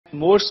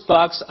more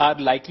sparks are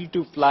likely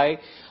to fly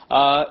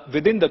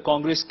within the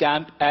Congress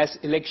camp as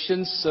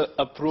elections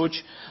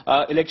approach.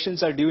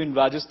 Elections are due in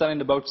Rajasthan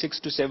in about 6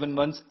 to 7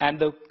 months, and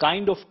the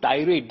kind of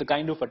tirade, the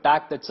kind of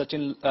attack that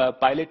Sachin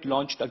Pilot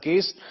launched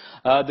against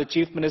the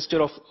Chief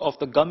Minister of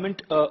the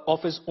government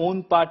of his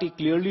own party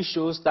clearly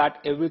shows that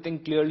everything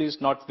clearly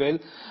is not well.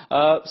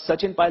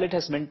 Sachin Pilot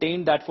has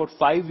maintained that for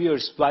 5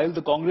 years, while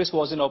the Congress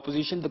was in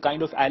opposition, the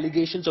kind of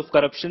allegations of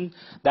corruption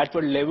that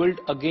were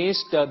levelled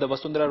against the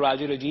Vasundhara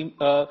Raje regime,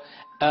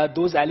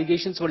 those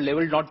allegations were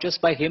levelled not just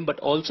by him but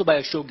also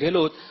by Ashok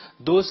Gehlot.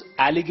 Those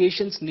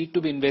allegations need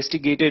to be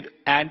investigated,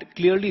 and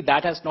clearly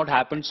that has not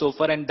happened so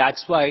far, and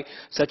that's why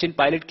Sachin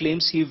Pilot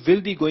claims he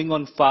will be going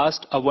on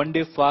fast, a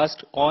one-day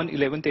fast on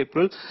 11th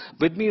April.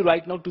 With me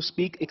right now to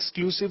speak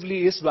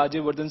exclusively is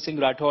Rajyavardhan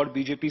Rathore,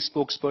 BJP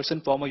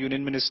spokesperson, former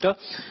Union Minister.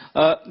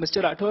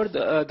 Mr. Rathore,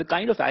 the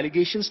kind of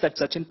allegations that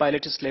Sachin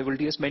Pilot has levelled,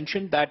 he has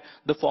mentioned that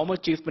the former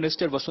Chief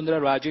Minister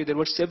Vasundhara Raje, there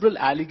were several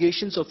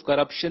allegations of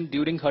corruption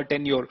during her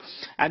tenure.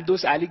 And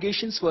those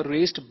allegations were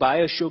raised by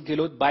Ashok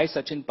Gehlot, by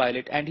Sachin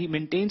Pilot, and he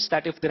maintains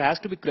that if there has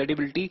to be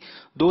credibility,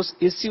 those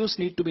issues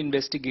need to be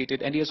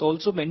investigated. And he has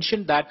also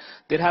mentioned that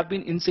there have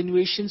been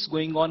insinuations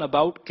going on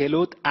about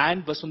Gehlot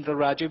and Vasundhara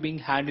Raje being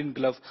hand in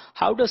glove.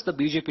 How does the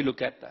BJP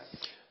look at that?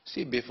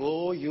 See,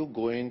 before you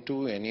go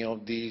into any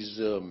of these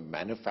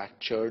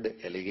manufactured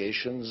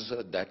allegations,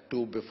 that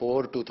too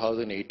before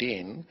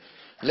 2018,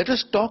 let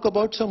us talk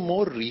about some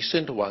more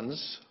recent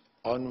ones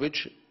on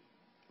which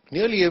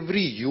nearly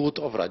every youth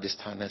of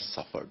Rajasthan has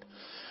suffered.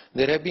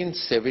 There have been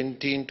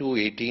 17 to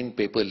 18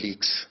 paper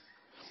leaks.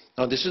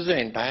 Now this is an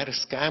entire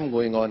scam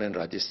going on in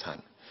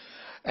Rajasthan.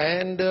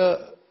 And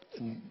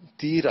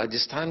the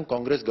Rajasthan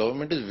Congress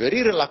government is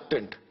very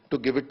reluctant to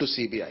give it to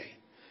CBI.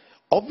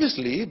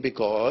 Obviously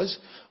because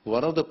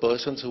one of the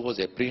persons who was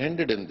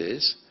apprehended in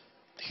this,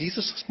 he's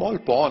a small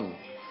pawn.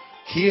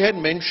 He had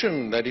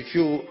mentioned that if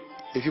you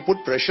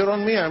put pressure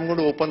on me, I'm going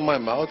to open my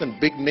mouth and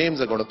big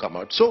names are going to come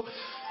out. So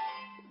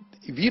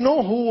we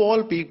know who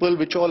all people,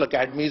 which all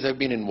academies have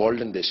been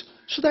involved in this.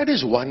 So that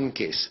is one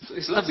case. So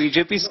is the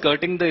BJP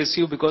skirting the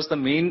issue because the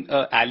main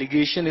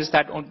allegation is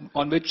that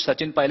on which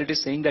Sachin Pilot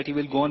is saying that he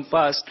will go on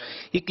fast.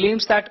 He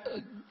claims that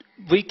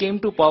we came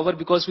to power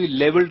because we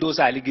levelled those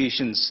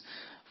allegations.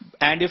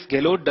 And if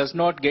Gehlot does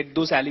not get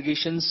those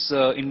allegations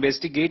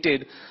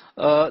investigated,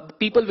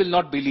 people will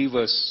not believe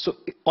us. So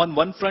on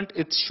one front,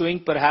 it's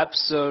showing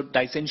perhaps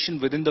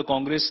dissension within the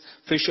Congress,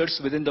 fissures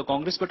within the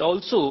Congress, but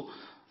also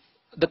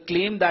the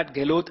claim that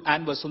Gehlot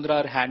and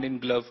Vasundhara are hand in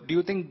glove. Do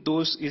you think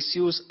those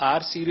issues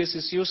are serious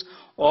issues,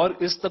 or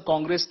is the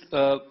Congress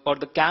or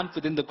the camp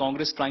within the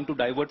Congress trying to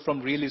divert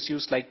from real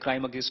issues like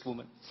crime against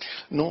women?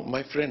 No,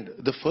 my friend,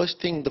 the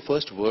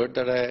first word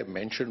that I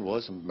mentioned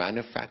was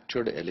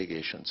manufactured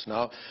allegations.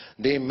 Now,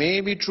 they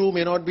may be true,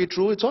 may not be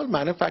true, it's all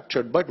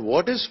manufactured. But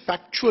what is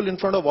factual in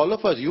front of all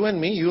of us, you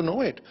and me, you know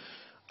it,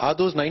 are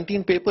those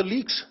 19 paper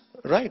leaks,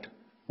 right?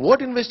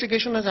 What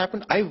investigation has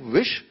happened? I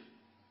wish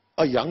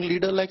a young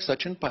leader like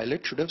Sachin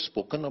Pilot should have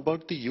spoken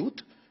about the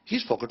youth.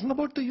 He's forgotten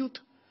about the youth.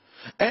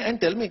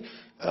 And tell me,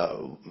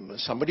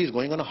 somebody is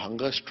going on a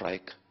hunger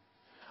strike.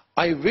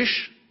 I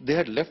wish they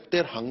had left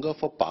their hunger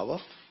for power.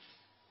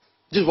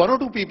 Just one or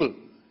two people.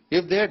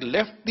 If they had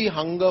left the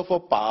hunger for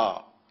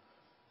power,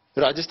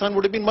 Rajasthan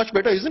would have been much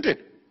better, isn't it?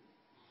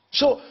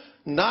 So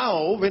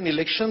now when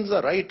elections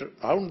are right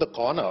around the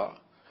corner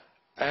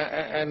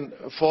and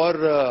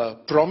for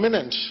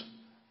prominence,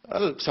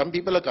 well, some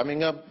people are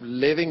coming up,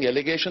 levying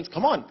allegations.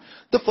 Come on.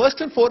 The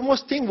first and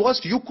foremost thing was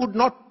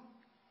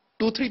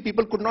two, three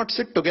people could not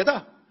sit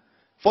together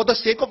for the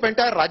sake of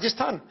entire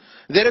Rajasthan.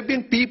 There have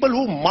been people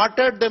who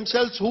martyred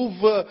themselves,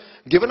 who've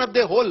given up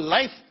their whole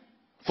life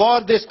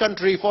for this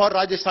country, for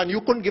Rajasthan.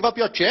 You couldn't give up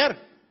your chair.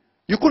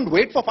 You couldn't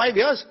wait for 5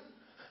 years.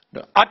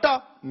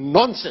 Utter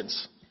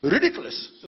nonsense. Ridiculous.